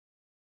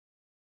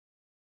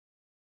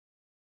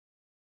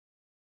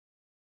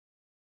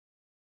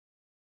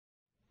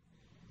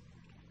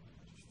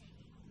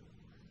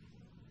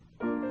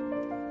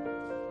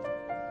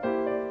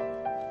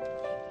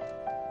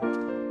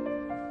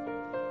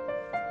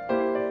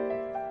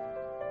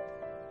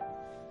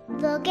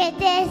Look at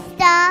this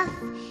stuff,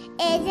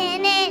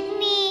 isn't it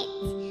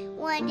neat?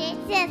 Wonder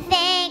to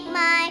think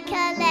my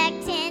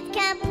collection's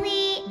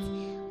complete.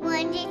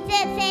 Wonder to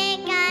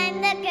think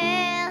I'm the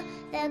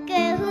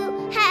girl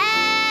who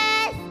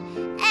has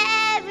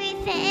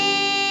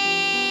everything.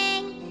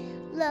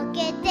 Look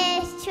at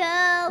this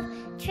trove,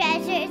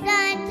 treasures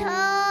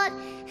untold.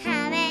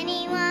 How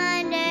many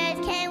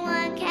wonders can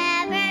one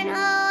cavern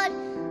hold?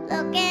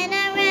 Looking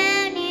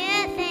around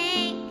you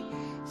think,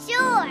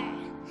 sure,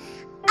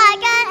 I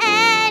got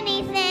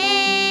anything.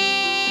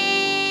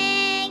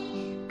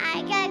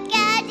 I got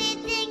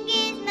gadgets and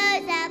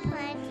gizmos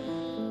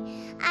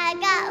aplenty. I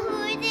got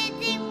who's it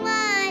and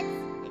what's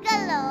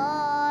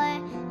galore.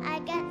 I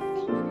got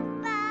things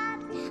and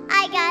bobs,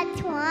 I got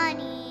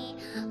 20,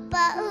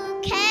 but who